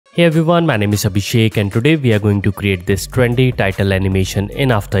Hey everyone, my name is Abhishek and today we are going to create this trendy title animation in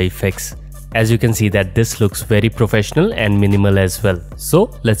After Effects. As you can see that this looks very professional and minimal as well.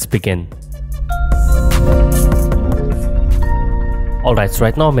 So let's begin. Alright, so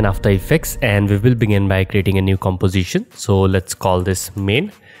right now I'm in After Effects and we will begin by creating a new composition. So let's call this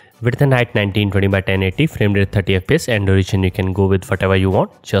main. Width and height 1920 by 1080, frame rate 30 fps, and duration you can go with whatever you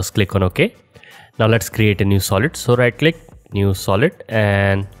want. Just click on OK. Now let's create a new solid. So right click, new solid,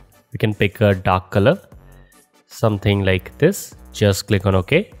 and we can pick a dark color, something like this. Just click on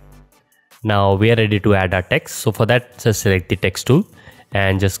OK. Now we are ready to add our text. So for that, just select the text tool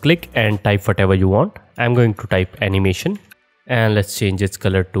and just click and type whatever you want. I'm going to type animation and let's change its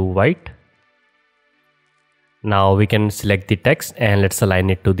color to white. Now we can select the text and let's align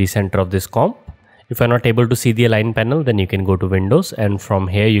it to the center of this comp. If you're not able to see the align panel, then you can go to Windows and from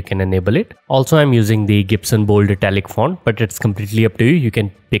here you can enable it. Also, I'm using the Gibson Bold Italic font, but it's completely up to you. You can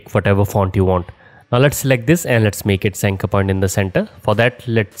pick whatever font you want. Now let's select this and let's make its anchor point in the center. For that,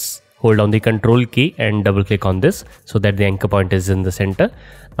 let's hold down the Control key and double click on this so that the anchor point is in the center.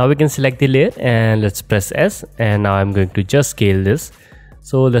 Now we can select the layer and let's press S, and now I'm going to just scale this.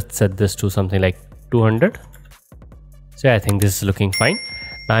 So let's set this to something like 200. So yeah, I think this is looking fine.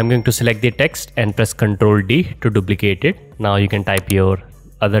 Now I'm going to select the text and press Ctrl D to duplicate it. Now you can type your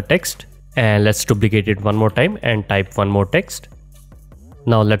other text and let's duplicate it one more time and type one more text.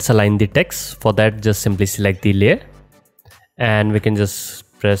 Now let's align the text. For that, just simply select the layer and we can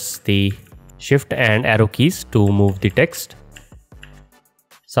just press the Shift and arrow keys to move the text.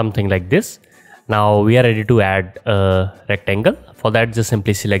 Something like this. Now we are ready to add a rectangle. For that, just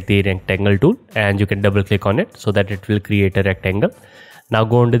simply select the rectangle tool and you can double click on it so that it will create a rectangle. Now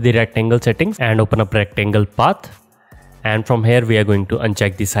go into the rectangle settings and open up rectangle path, and from here we are going to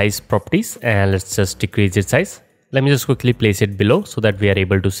uncheck the size properties and let's just decrease its size. Let me just quickly place it below so that we are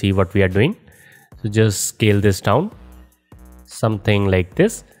able to see what we are doing. So just scale this down, something like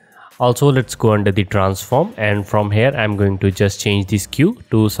this. Also, let's go under the transform and from here I'm going to just change the skew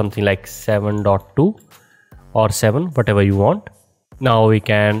to something like 7.2 or 7, whatever you want. Now we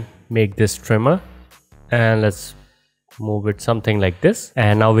can make this trimmer and let's move it something like this,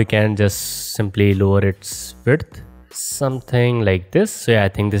 and now we can just simply lower its width, something like this. So yeah, I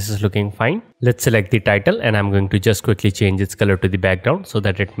think this is looking fine. Let's select the title and I'm going to just quickly change its color to the background so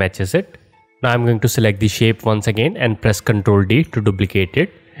that it matches it. Now I'm going to select the shape once again and press Ctrl D to duplicate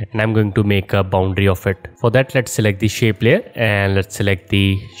it, and I'm going to make a boundary of it. For that, let's select the shape layer and let's select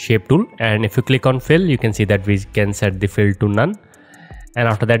the shape tool, and if you click on fill, you can see that we can set the fill to none, and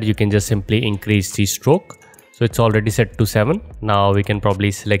after that you can just simply increase the stroke. So it's already set to 7. Now we can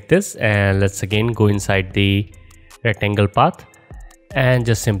probably select this and let's again go inside the rectangle path and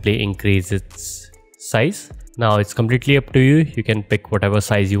just simply increase its size. Now it's completely up to you. You can pick whatever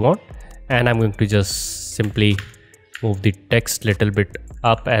size you want, and I'm going to just simply move the text little bit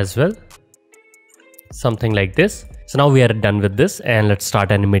up as well, something like this. So now we are done with this and let's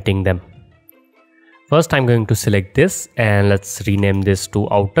start animating them. First, I'm going to select this and let's rename this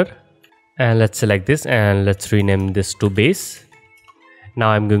to outer. And let's select this and let's rename this to base. Now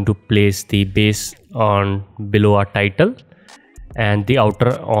I'm going to place the base on below our title and the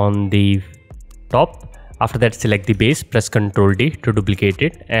outer on the top. After that, select the base, press Ctrl D to duplicate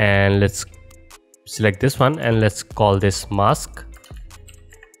it, and let's select this one and let's call this mask.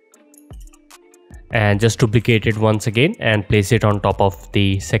 And just duplicate it once again and place it on top of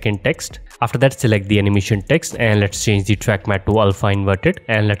the second text. After that, select the animation text and let's change the track matte to alpha inverted,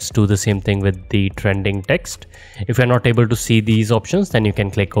 and let's do the same thing with the trending text. If you're not able to see these options, then you can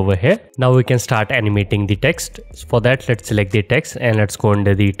click over here. Now we can start animating the text. For that, let's select the text and let's go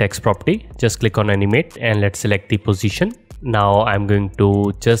under the text property. Just click on animate and let's select the position. Now I'm going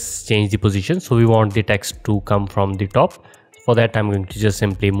to just change the position. So we want the text to come from the top. For that, I'm going to just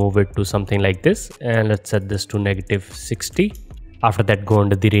simply move it to something like this and let's set this to -60. After that, go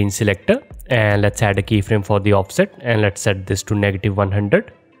under the range selector and let's add a keyframe for the offset and let's set this to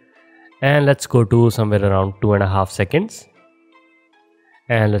 -100, and let's go to somewhere around 2.5 seconds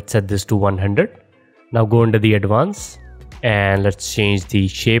and let's set this to 100. Now go under the advance and let's change the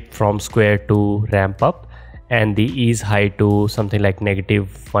shape from square to ramp up and the ease high to something like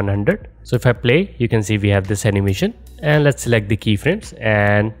 -100. So if I play, you can see we have this animation, and let's select the keyframes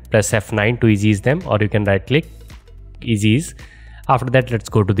and press F9 to ease them, or you can right click, ease. After that, let's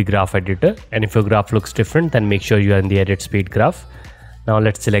go to the graph editor, and if your graph looks different, then make sure you are in the edit speed graph. Now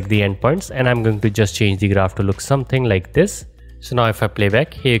let's select the endpoints and I'm going to just change the graph to look something like this. So now if I play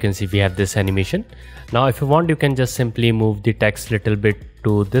back, here you can see we have this animation. Now if you want, you can just simply move the text little bit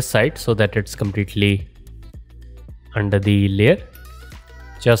to this side so that it's completely under the layer.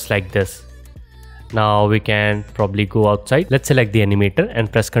 just like this. Now we can probably go outside. Let's select the animator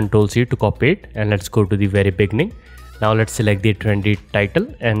and press Ctrl C to copy it, and let's go to the very beginning. Now let's select the trendy title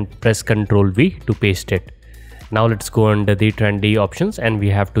and press Ctrl V to paste it. Now let's go under the trendy options, and we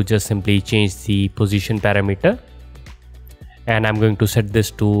have to just simply change the position parameter, and I'm going to set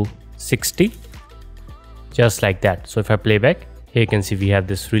this to 60, just like that. So if I play back, here you can see we have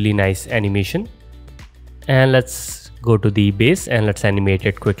this really nice animation. And let's go to the base and let's animate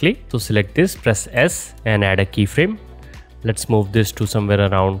it quickly. So select this, press S and add a keyframe. Let's move this to somewhere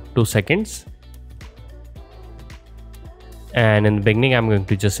around 2 seconds. And in the beginning, I'm going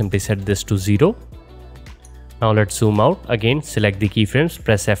to just simply set this to 0. Now let's zoom out. Again, select the keyframes,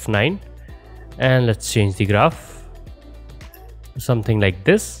 press F9, and let's change the graph to something like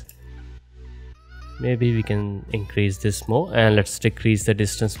this. Maybe we can increase this more, and let's decrease the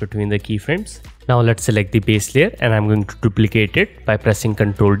distance between the keyframes. Now let's select the base layer, and I'm going to duplicate it by pressing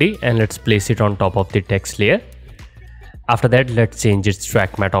Ctrl D, and let's place it on top of the text layer. After that, let's change its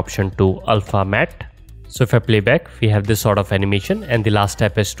track matte option to alpha matte. So if I play back, we have this sort of animation, and the last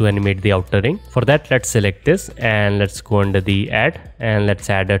step is to animate the outer ring. For that, let's select this and let's go under the add, and let's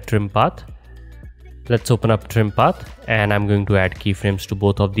add a trim path. Let's open up trim path, and I'm going to add keyframes to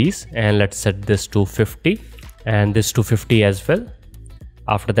both of these, and let's set this to 50 and this to 50 as well.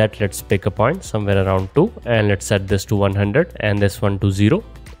 After that, let's pick a point somewhere around 2, and let's set this to 100 and this one to 0.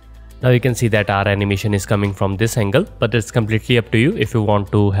 Now you can see that our animation is coming from this angle, but it's completely up to you. If you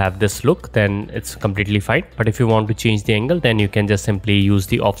want to have this look, then it's completely fine. But if you want to change the angle, then you can just simply use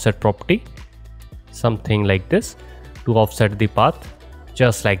the offset property, something like this, to offset the path,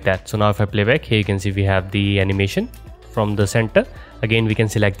 just like that. So now if I play back, here you can see we have the animation from the center. Again, we can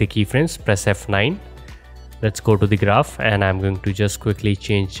select the keyframes, press F9. Let's go to the graph, and I'm going to just quickly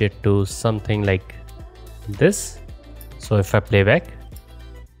change it to something like this. So if I play back,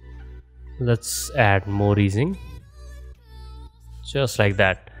 let's add more easing, just like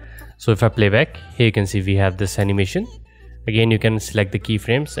that. So if I play back, here you can see we have this animation. Again, you can select the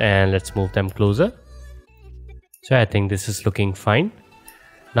keyframes and let's move them closer. So I think this is looking fine.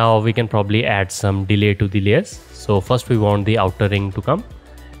 Now we can probably add some delay to the layers. So first we want the outer ring to come,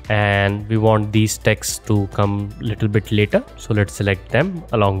 and we want these texts to come a little bit later. So let's select them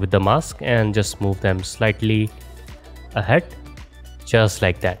along with the mask and just move them slightly ahead, just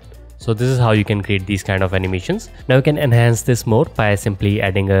like that. So this is how you can create these kind of animations. Now you can enhance this more by simply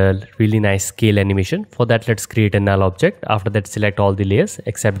adding a really nice scale animation. For that, let's create a null object. After that, select all the layers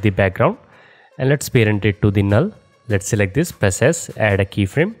except the background, and let's parent it to the null. Let's select this, press S, add a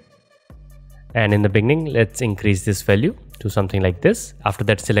keyframe, and in the beginning, let's increase this value to something like this. After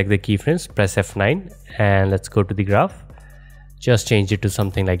that, select the keyframes, press F9, and let's go to the graph. Just change it to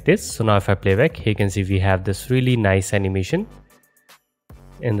something like this. So now if I play back, here you can see we have this really nice animation.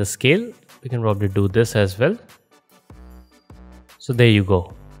 In the scale, we can probably do this as well. So there you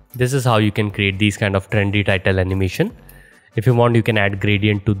go. This is how you can create these kind of trendy title animation. If you want, you can add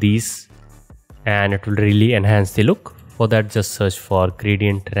gradient to these, and it will really enhance the look. For that, just search for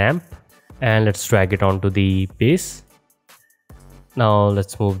gradient ramp, and let's drag it onto the base. Now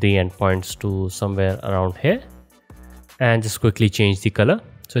let's move the endpoints to somewhere around here, and just quickly change the color.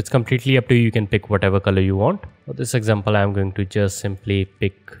 So it's completely up to you. You can pick whatever color you want. For this example, I'm going to just simply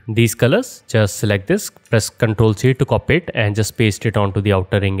pick these colors. Just select this, press Ctrl C to copy it, and just paste it onto the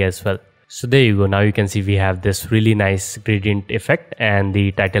outer ring as well. So there you go. Now you can see we have this really nice gradient effect and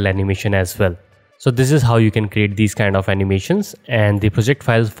the title animation as well. So this is how you can create these kind of animations, and the project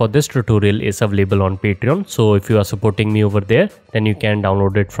files for this tutorial is available on Patreon. So if you are supporting me over there, then you can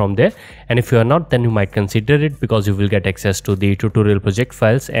download it from there. And if you are not, then you might consider it, because you will get access to the tutorial project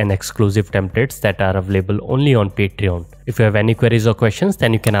files and exclusive templates that are available only on Patreon. If you have any queries or questions,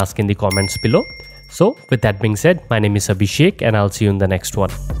 then you can ask in the comments below. So with that being said, my name is Abhishek, and I'll see you in the next one.